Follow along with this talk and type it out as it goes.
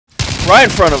Right in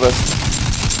front of us.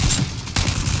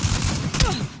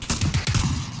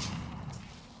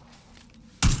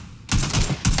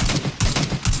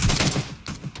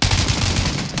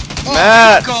 Oh,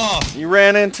 Matt, fuck off. you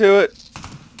ran into it.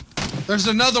 There's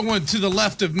another one to the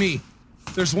left of me.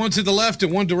 There's one to the left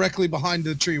and one directly behind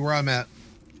the tree where I'm at.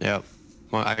 Yep.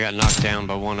 Well, I got knocked down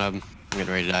by one of them. I'm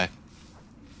getting ready to die.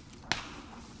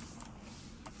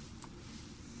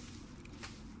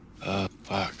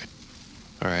 Fuck.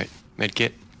 Alright.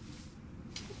 Medkit.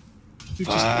 You just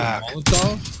put a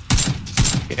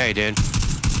Molotov? Yeah, he did.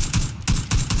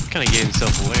 Kind of gave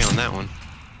himself away on that one.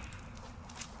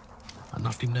 I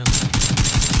knocked him down.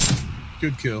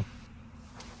 Good kill.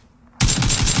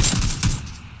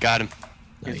 Got him.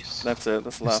 Nice. That's it.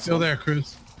 That's the He's last still one. there,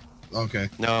 Chris. Okay.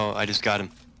 No, I just got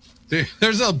him. Dude,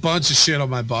 there's a bunch of shit on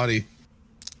my body.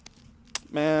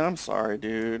 Man, I'm sorry,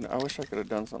 dude. I wish I could have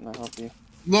done something to help you.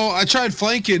 Well, I tried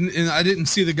flanking and I didn't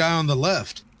see the guy on the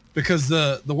left because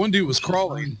the one dude was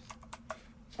crawling.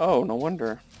 Oh, no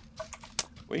wonder.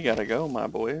 We gotta go, my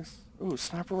boys. Ooh,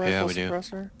 sniper rifle Yeah, we do.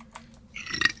 suppressor.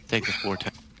 Take the 4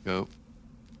 times. Go.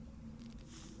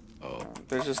 Oh.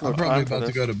 There's just no I'm probably time for about to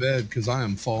this. go to bed because I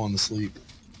am falling asleep.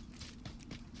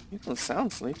 You don't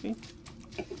sound sleepy.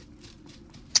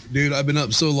 Dude, I've been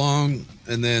up so long,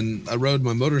 and then I rode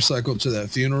my motorcycle to that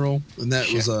funeral, and that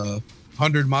was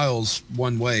 100 miles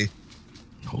one way.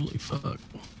 Holy fuck.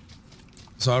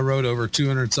 So I rode over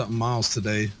 200 something miles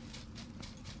today.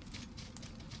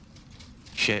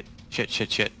 Shit. Shit,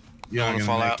 shit, shit. You're I not wanna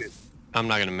gonna fall make out. it. I'm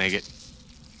not gonna make it.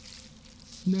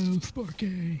 No,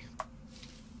 Sparky.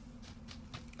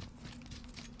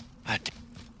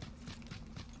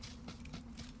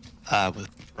 I was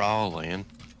crawling.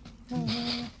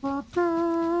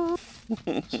 I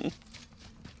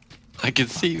can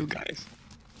see you guys.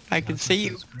 I can see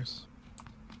you. Chris.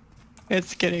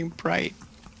 It's getting bright.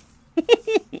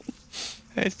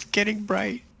 It's getting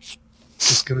bright.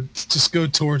 Just go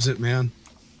towards it, man.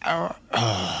 All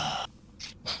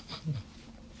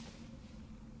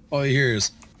you hear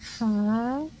is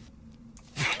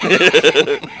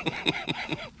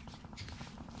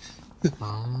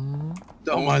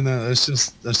don't mind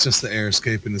that. That's just the air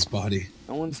escaping his body.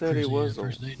 No one said he Chris, was.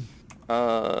 first aid.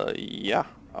 Yeah.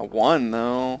 I won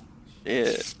though.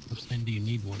 Shit. I'm saying, do you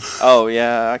need one? Oh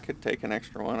yeah, I could take an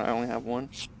extra one. I only have one.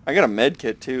 I got a med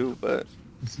kit too, but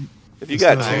if you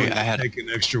got That's two, not what I had- take an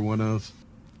extra one of.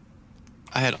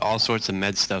 I had all sorts of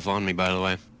med stuff on me, by the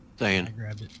way. I Saying.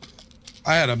 grabbed it.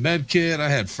 I had a med kit. I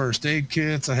had first aid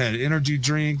kits. I had energy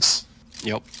drinks.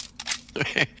 Yep.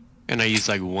 And I used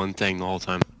like one thing the whole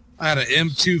time. I had an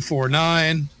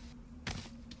M249.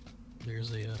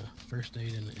 There's a first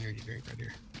aid and an energy drink right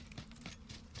here.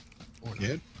 Or not.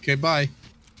 Yeah. Okay, bye.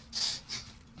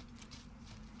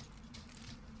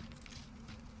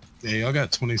 Yeah, y'all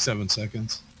got 27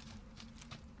 seconds.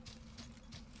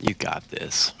 You got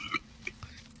this.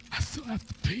 I still have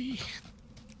to pee.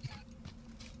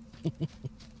 Yeah,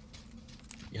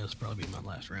 this will probably be my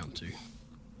last round too.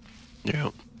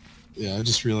 Yep. Yeah, I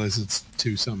just realized it's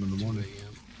 2 something in the morning.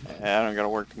 yeah, I don't gotta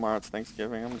work tomorrow. It's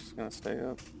Thanksgiving. I'm just gonna stay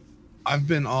up. I've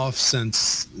been off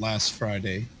since last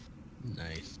Friday.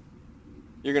 Nice.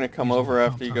 You're gonna come He's over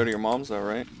on after you go to your mom's though,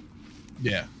 right?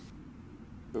 Yeah.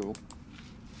 Who?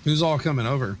 Who's all coming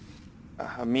over?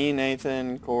 Me,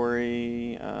 Nathan,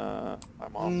 Corey, my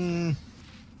mom.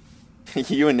 Mm,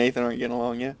 You and Nathan aren't getting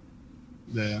along yet.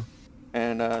 yeah.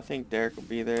 And I think Derek will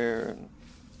be there, and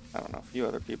I don't know, a few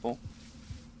other people.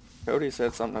 Cody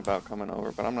said something about coming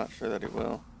over, but I'm not sure that he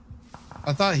will.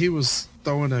 I thought he was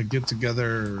throwing a get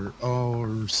together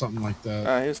or something like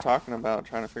that. He was talking about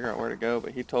trying to figure out where to go,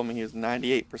 but he told me he was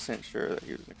 98% sure that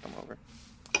he was going to come over.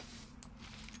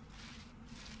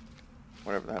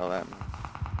 Whatever the hell that means.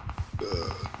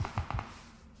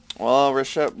 Well,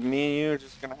 Reshep, me and you are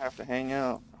just going to have to hang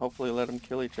out. Hopefully let them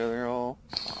kill each other all.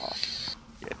 Oh,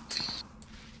 shit.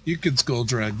 You could skull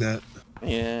drag that.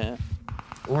 Yeah.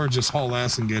 Or just haul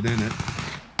ass and get in it.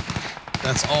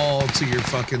 That's all to your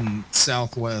fucking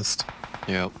southwest.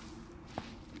 Yep.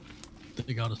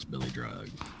 They got us Billy drug.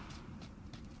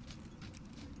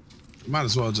 Might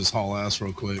as well just haul ass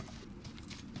real quick.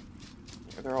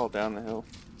 Yeah, they're all down the hill.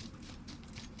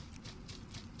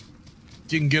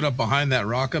 If you can get up behind that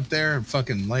rock up there and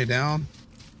fucking lay down,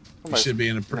 you should be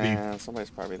in a pretty... Nah, somebody's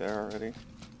probably there already.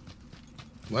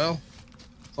 Well,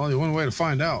 it's only one way to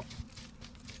find out.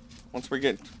 Once we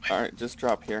get... Alright, just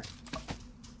drop here.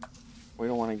 We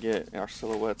don't want to get our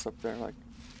silhouettes up there like...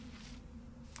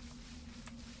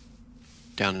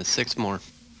 Down to 6 more.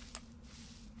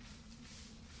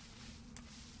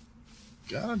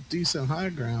 Got a decent high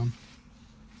ground.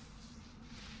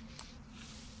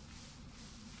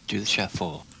 Do the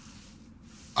shuffle.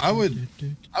 I would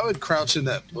crouch in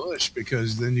that bush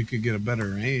because then you could get a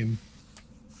better aim.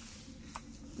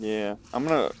 Yeah, I'm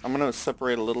gonna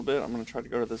separate a little bit. I'm gonna try to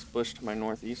go to this bush to my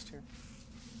northeast here.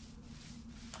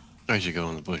 I should go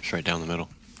in the bush right down the middle.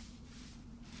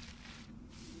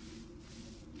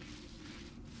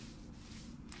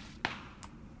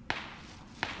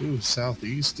 Ooh,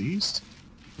 southeast, east.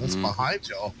 That's behind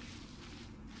y'all.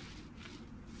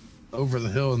 Over the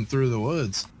hill and through the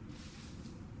woods.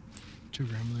 To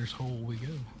grandmother's hole we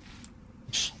go.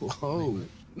 Whoa.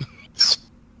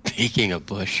 Speaking of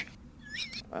bush.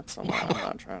 That's somewhere I'm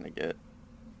not trying to get.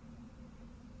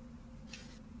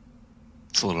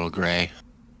 It's a little gray.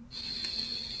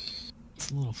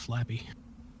 It's a little flappy.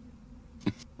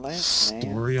 Lance, man.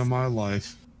 Story of my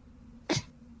life.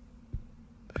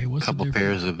 Hey, what's Couple the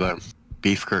pairs difference? of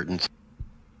beef curtains.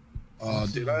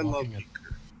 What's Dude, I love walking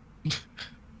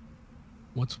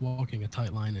What's walking a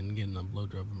tight line and getting a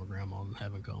blowjob from a grandma and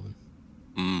having common?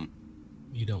 Mm.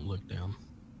 You don't look down.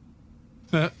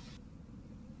 I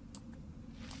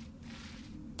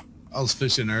was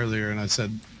fishing earlier and I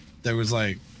said there's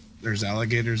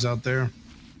alligators out there.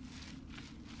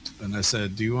 And I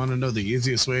said, do you want to know the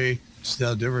easiest way to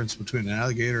tell the difference between an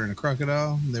alligator and a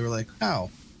crocodile? And they were like, how?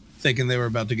 Thinking they were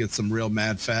about to get some real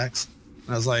mad facts.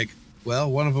 And I was like,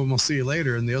 well, one of them will see you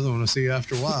later and the other one will see you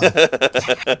after a while.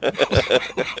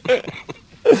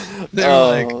 They were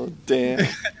like, damn.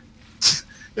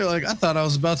 they're like, I thought I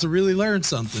was about to really learn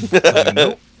something. Like,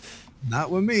 nope,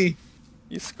 not with me.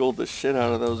 You schooled the shit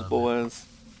out of those Love it. boys.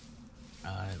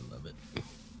 I love it.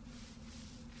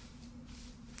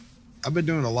 I've been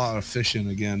doing a lot of fishing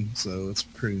again, so it's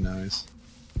pretty nice.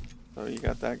 So you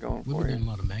got that going We've for been you. doing a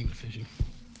lot of magnet fishing.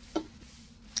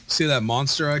 See that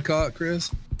monster I caught,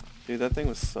 Chris? Dude, that thing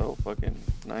was so fucking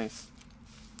nice.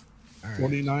 All right.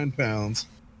 49 pounds.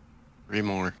 3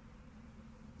 more.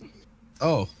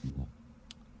 Oh,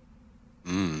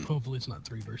 Mm. Hopefully it's not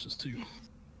 3 versus 2.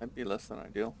 That'd be less than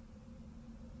ideal.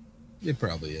 it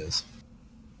probably is.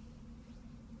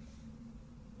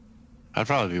 I'd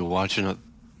probably be watching it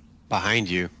behind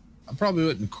you. I probably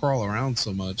wouldn't crawl around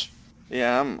so much.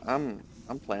 Yeah, I'm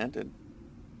planted.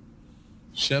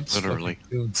 Shep's Literally. fucking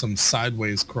doing some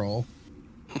sideways crawl.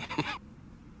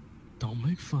 Don't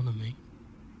make fun of me.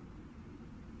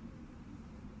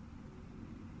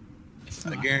 I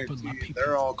put guarantee my you, pee-pee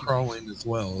they're all in the crawling as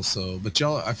well. So, but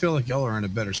y'all, I feel like y'all are in a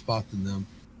better spot than them.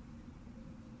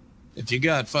 If you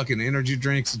got fucking energy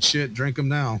drinks and shit, drink them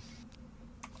now.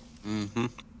 Mm-hmm.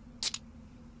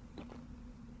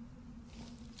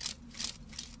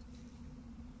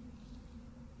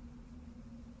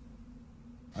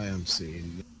 I am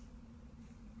seeing.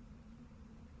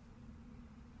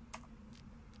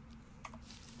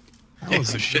 How Hey, is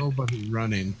so there shit. nobody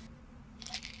running?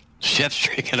 Chef's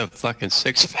drinking a fucking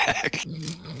 6-pack.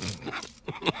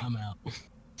 I'm out.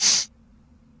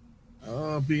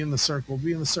 Oh, be in the circle.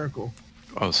 Be in the circle.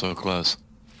 Oh, so close.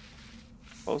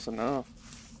 Close enough.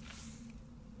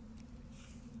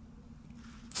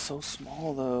 So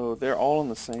small though. They're all on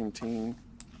the same team.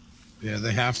 Yeah,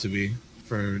 they have to be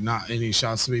for not any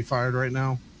shots to be fired right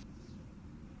now.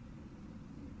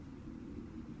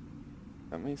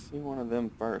 Let me see one of them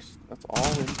first. That's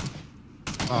all we...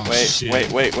 Oh, Wait,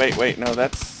 shit. wait. No,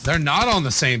 that's... They're not on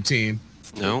the same team.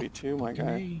 No. 2v2, my guy.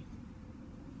 Okay.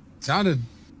 Sounded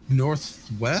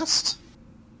northwest?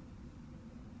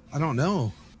 I don't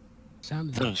know.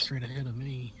 Sounded That like was- straight ahead of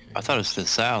me. I thought it was to the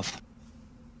south.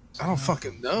 I don't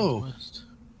fucking know. West.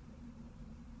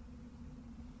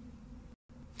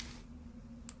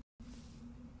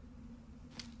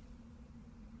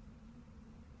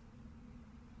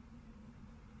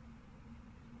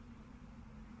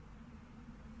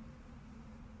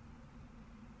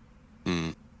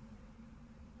 Hmm.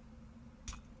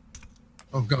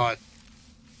 Oh, God.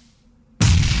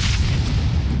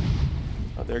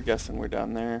 Oh, they're guessing we're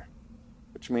down there.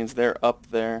 Which means they're up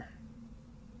there.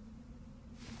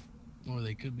 Or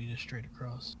they could be just straight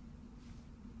across.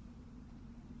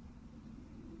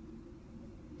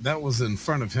 That was in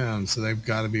front of him, so they've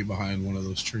got to be behind one of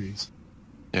those trees.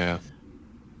 Yeah.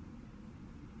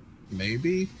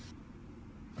 Maybe?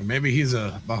 Or maybe he's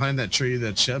behind that tree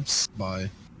that Shep's by.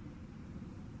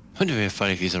 Wouldn't it be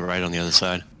funny if he's right on the other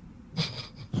side?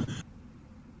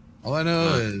 All I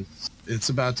know is it's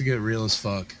about to get real as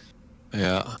fuck.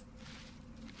 Yeah.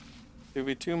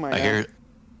 2v2, my I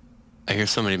guy. hear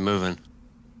somebody moving.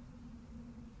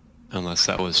 Unless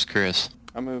that was Chris.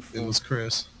 I move. It was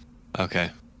Chris. Okay.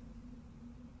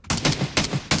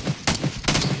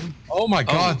 See him? Oh my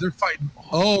God, Oh. they're fighting.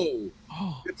 Oh,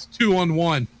 Oh, it's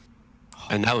 2-on-1.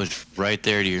 And that was right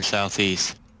there to your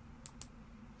southeast.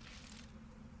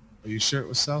 Are you sure it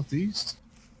was southeast?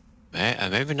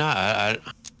 Maybe not.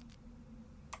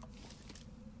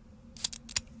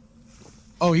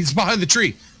 Oh, he's behind the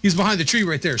tree. He's behind the tree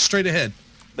right there, straight ahead.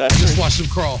 I That's just watched him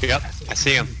crawl. Yep, I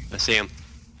see him. I see him.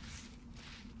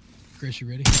 Chris, you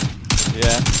ready?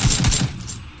 Yeah.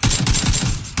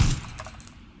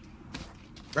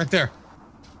 Right there.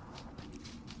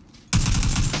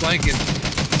 Flanking.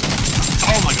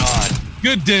 Oh my god.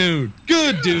 Good dude.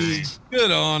 Good dude. Good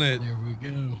on it. There we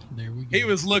go. There we go. He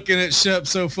was looking at Shep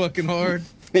so fucking hard.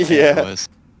 Yeah. Was.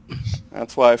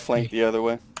 That's why I flanked the other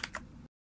way.